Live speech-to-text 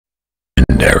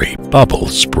legendary bubble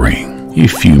spring.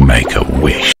 If you make a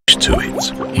wish to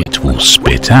it, it will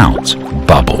spit out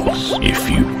bubbles. If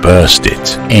you burst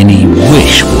it, any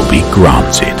wish will be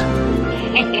granted.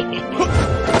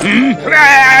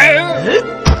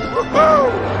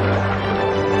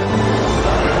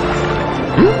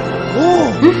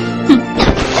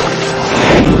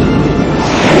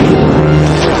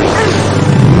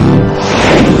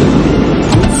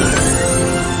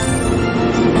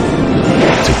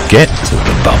 To get to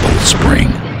the bubble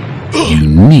spring, you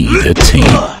need a team.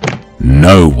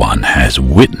 No one has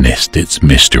witnessed its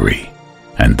mystery,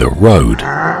 and the road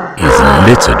is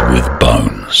littered with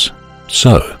bones.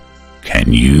 So,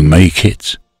 can you make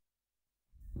it?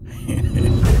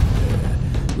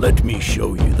 Let me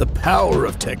show you the power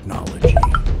of technology.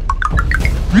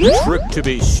 The trick to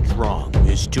be strong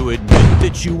is to admit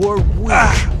that you are weak.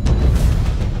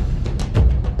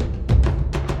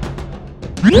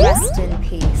 Rest in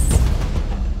peace.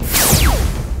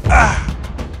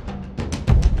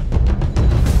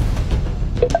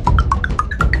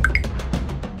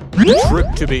 The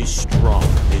trick to be strong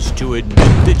is to admit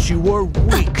that you are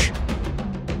weak.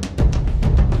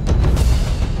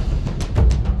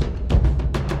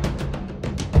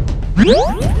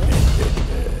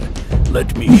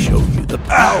 Let me show you the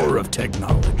power of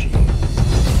technology.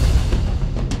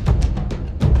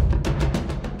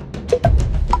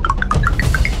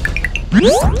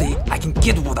 Someday I can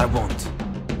get what I want.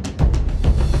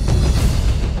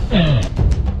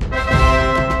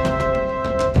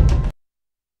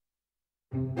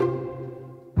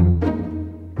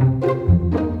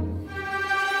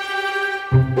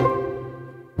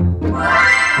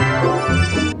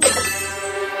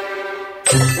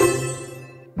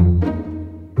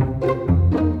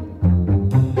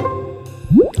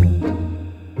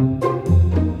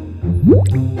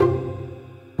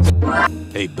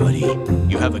 Hey buddy,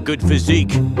 you have a good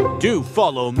physique. Do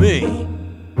follow me.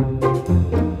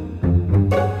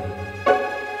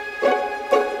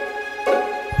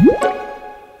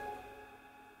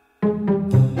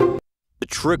 The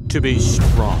trick to be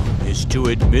strong is to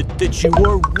admit that you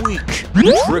are weak.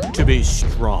 The trick to be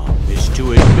strong is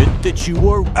to admit that you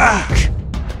are weak.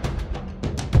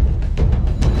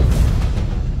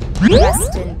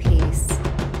 Rest in peace.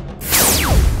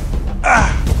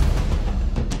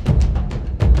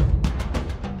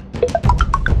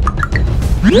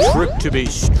 The trick to be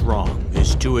strong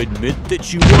is to admit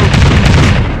that you are weak.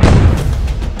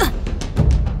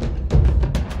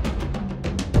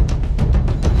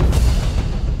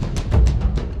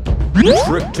 The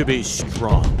trick to be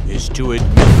strong is to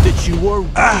admit that you are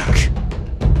weak.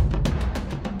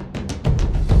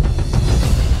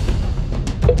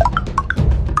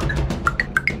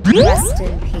 Rest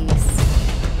in peace.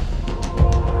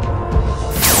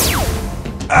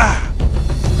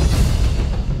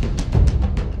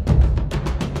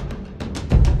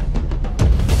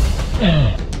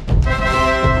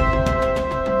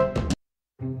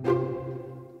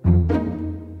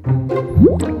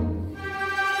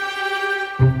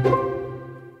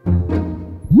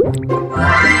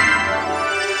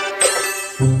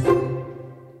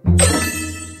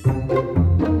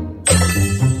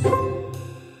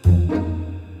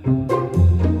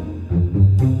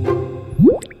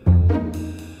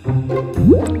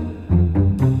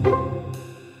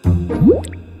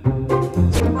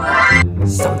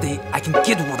 Someday I can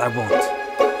get what I want.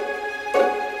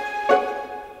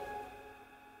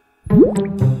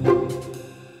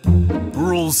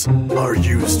 Rules are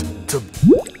used to...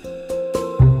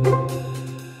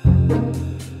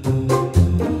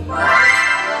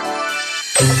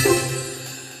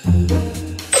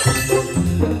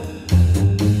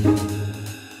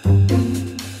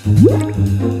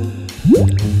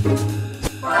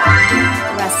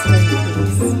 Rest in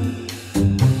peace.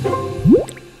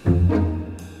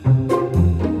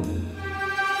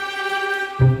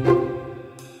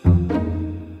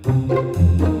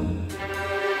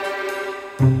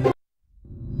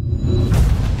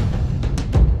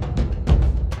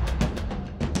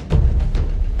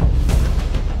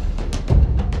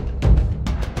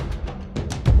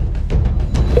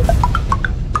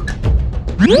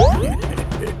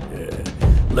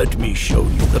 Let me show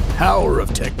you the power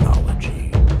of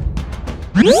technology.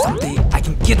 Someday I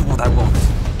can get what I want.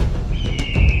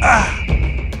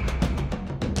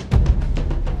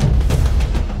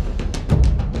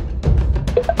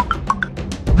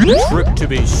 The trick to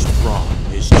be strong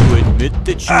is to admit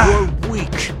that you are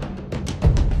weak.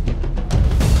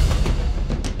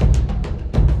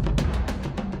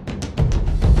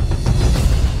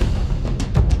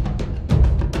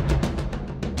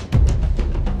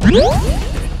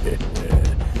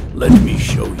 Let me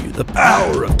show you the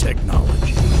power of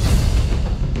technology.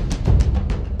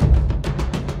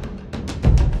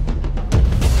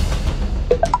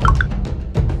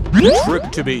 The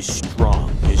trick to be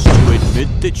strong is to admit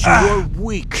that you are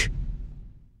weak.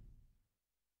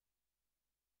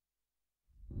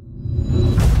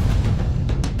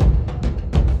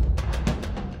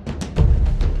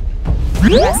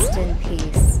 Rest in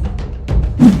peace.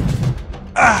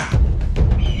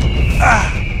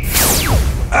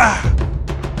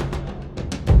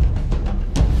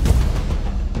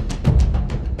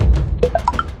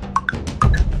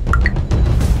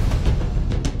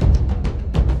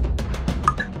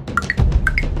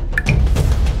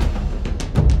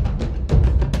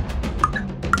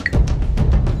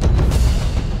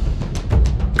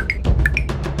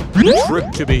 The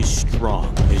trick to be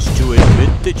strong is to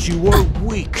admit that you are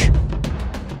weak.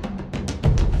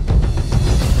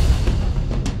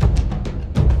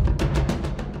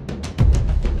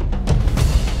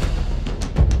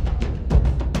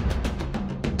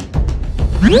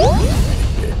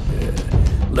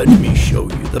 Let me show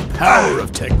you the power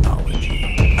of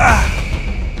technology.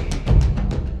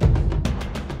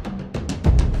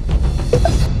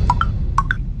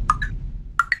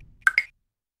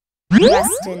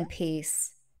 Rest in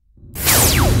peace.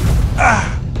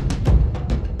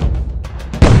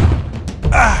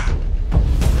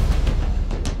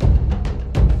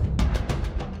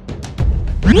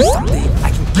 Someday I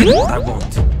can get what I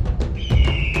want.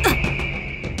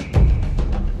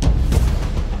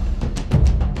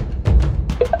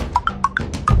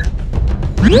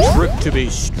 The trick to be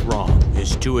strong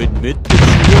is to admit that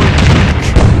you are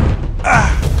weak.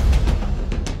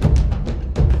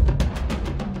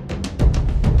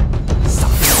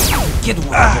 Someday I can get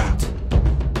what I want.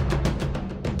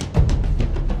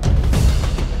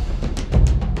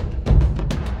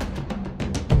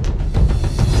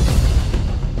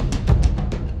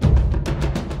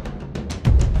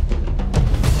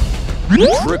 The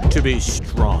trick to be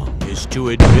strong is to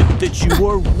admit that you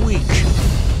are weak.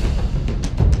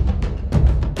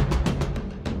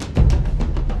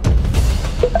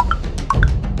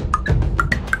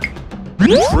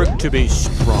 The trick to be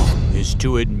strong is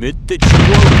to admit that you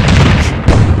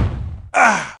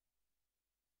are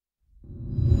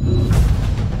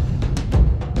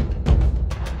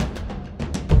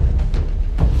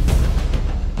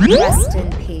weak. Rest in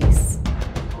peace.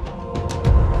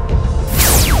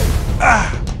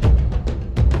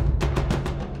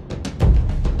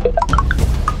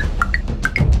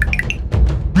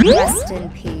 Rest in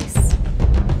peace.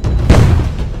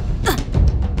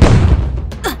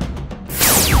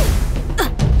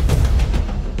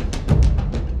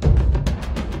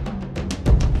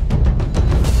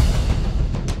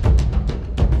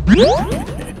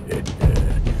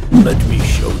 Let me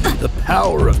show you the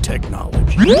power of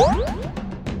technology.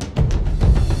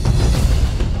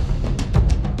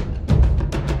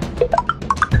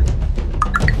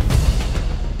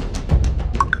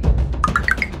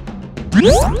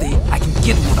 Someday I can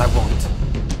get what I want.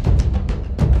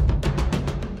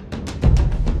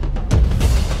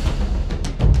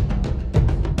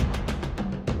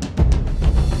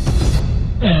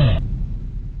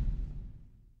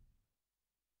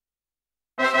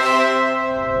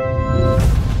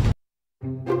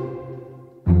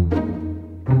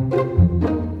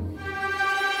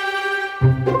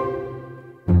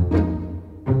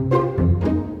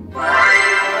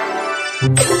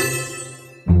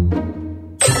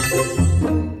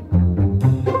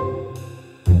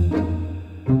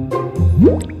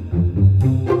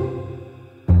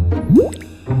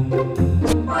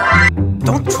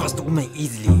 Don't trust women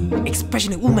easily,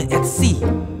 especially women at sea.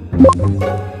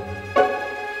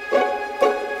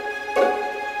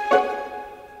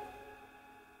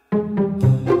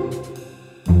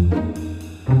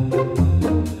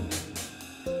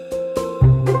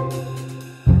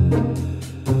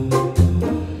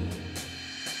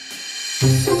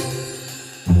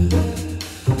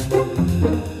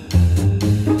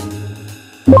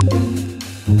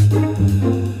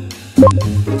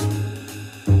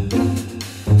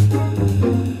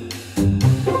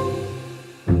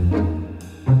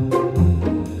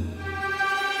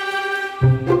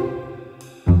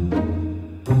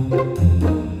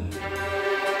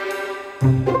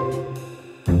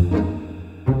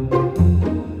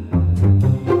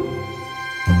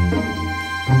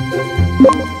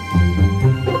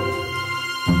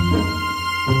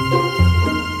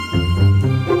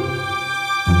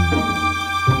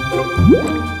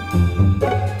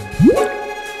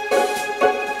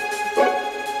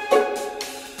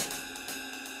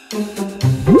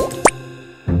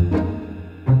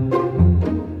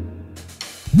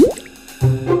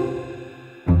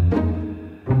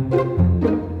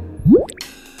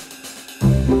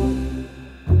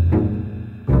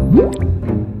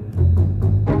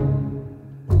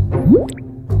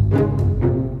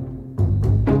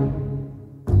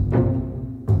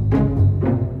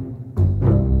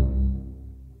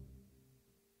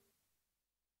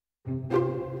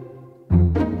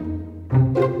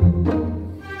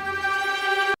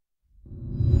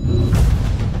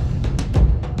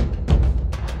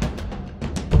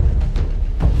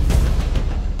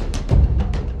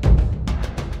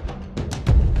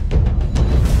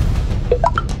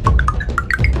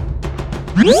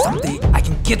 Someday I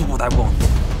can get what I want.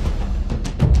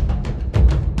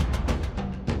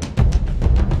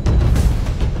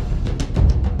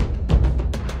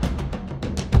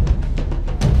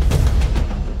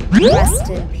 Rest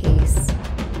in peace.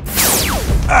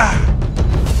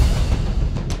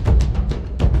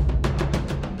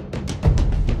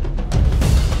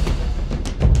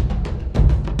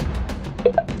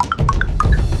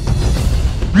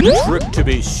 The trick to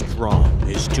be strong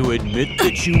is to admit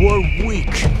that you are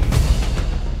weak.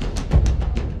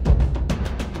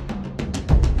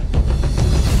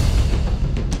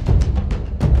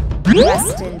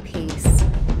 Rest in peace.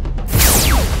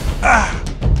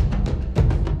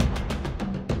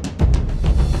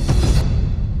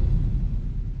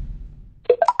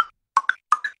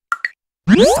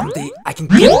 Someday I can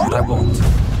get what I want.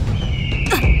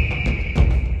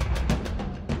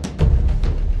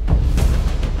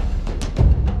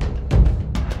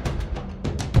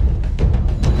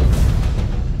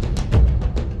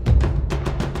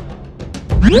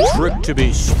 The trick to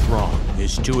be strong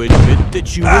is to admit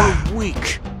that you are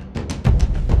weak.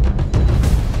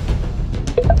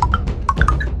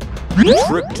 The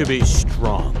trick to be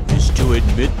strong is to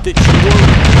admit that you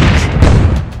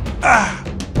are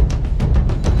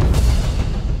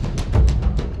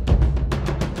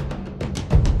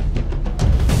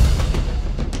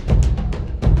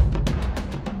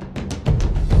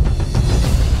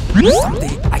weak.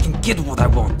 Someday I can get what I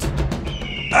want.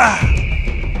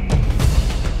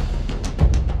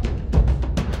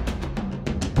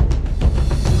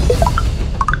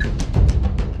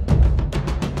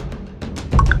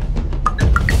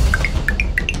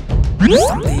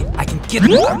 Someday I can get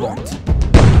what I want.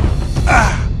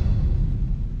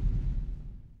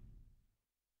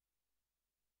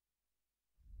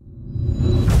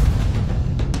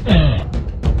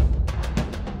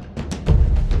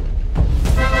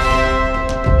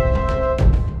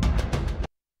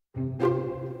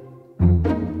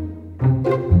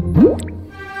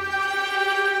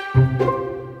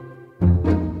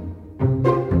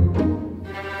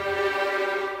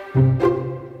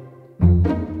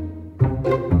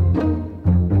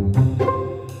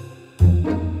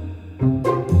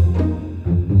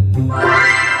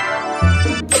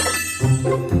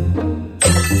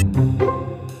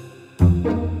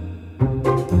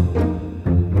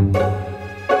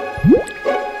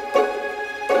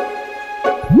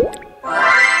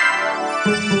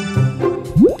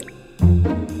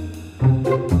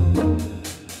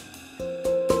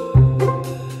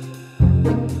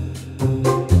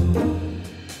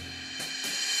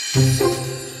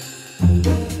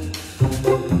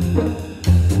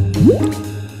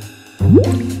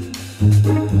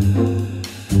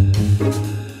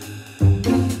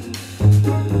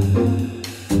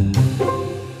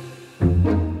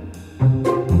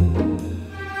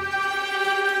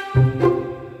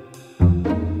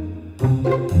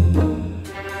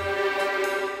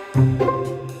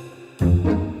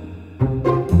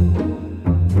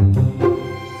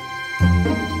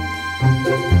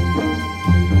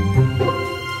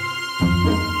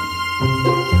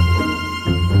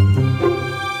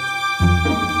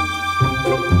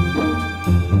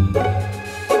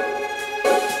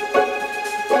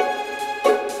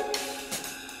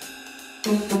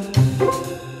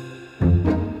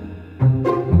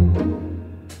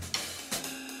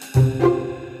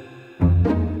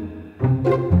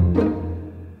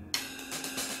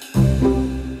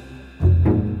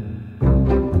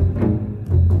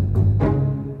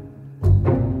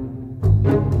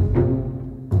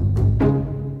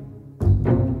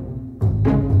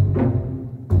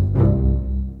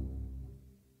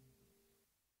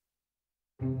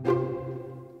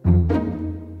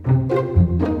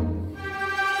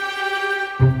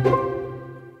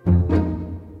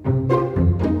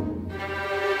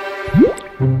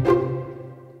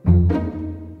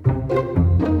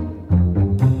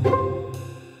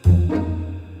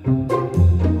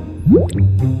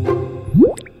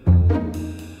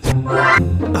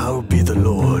 I'll be the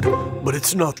Lord, but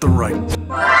it's not the right.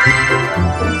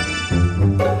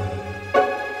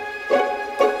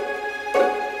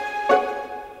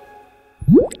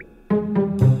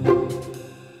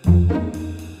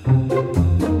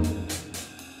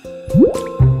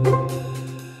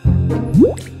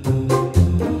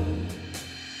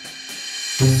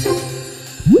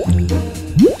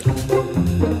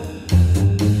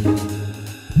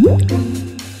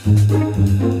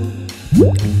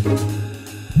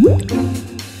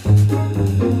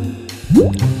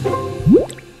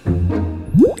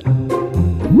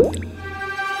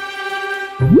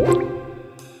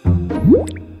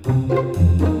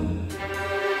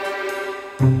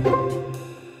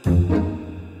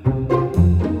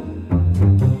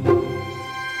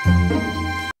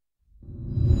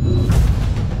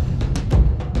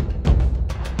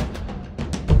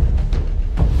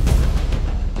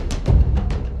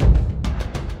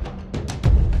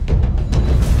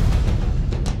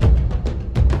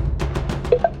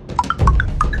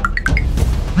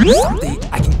 Someday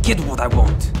I can get what I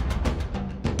want.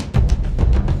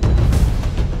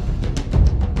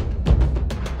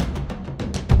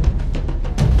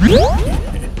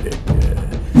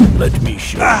 Let me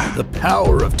show you the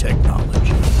power of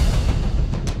technology.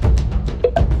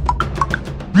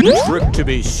 The trick to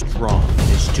be strong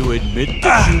is to admit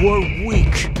that you are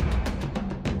weak.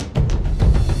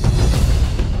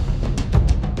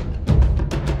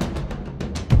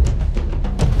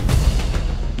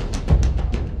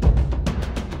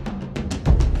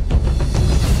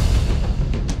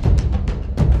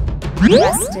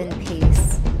 Rest in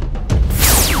peace.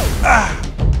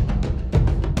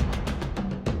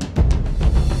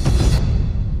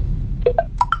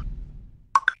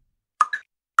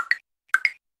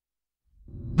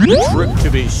 The trick to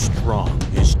be strong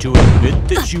is to admit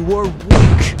that you are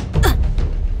weak.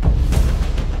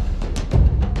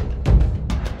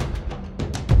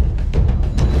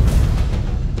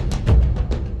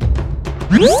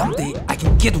 Someday I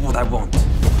can get what I want.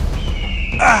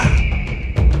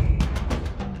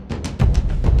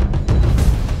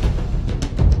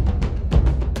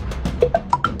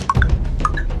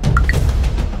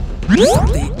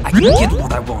 Someday I can get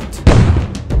what I want.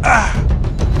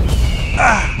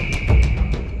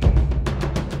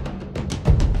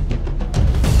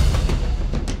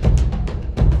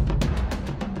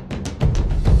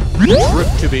 The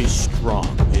trick to be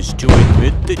strong is to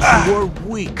admit that you are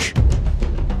weak.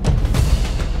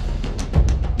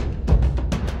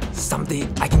 Someday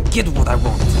I can get what I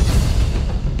want.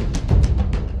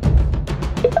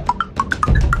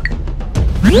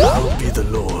 I'll be the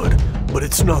Lord, but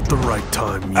it's not the right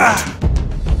time yet.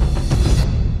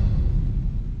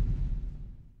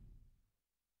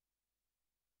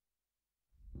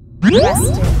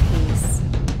 Rest in peace.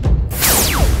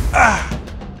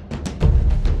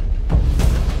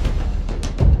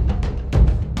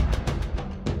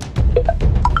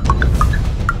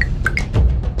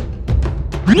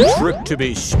 The trick to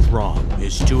be strong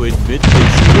is to admit that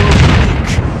you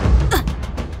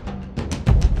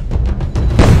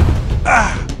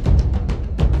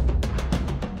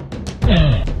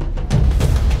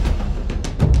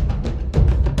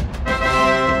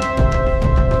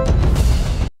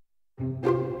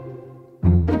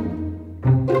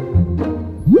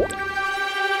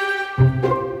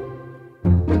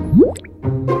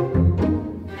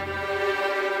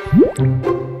are weak.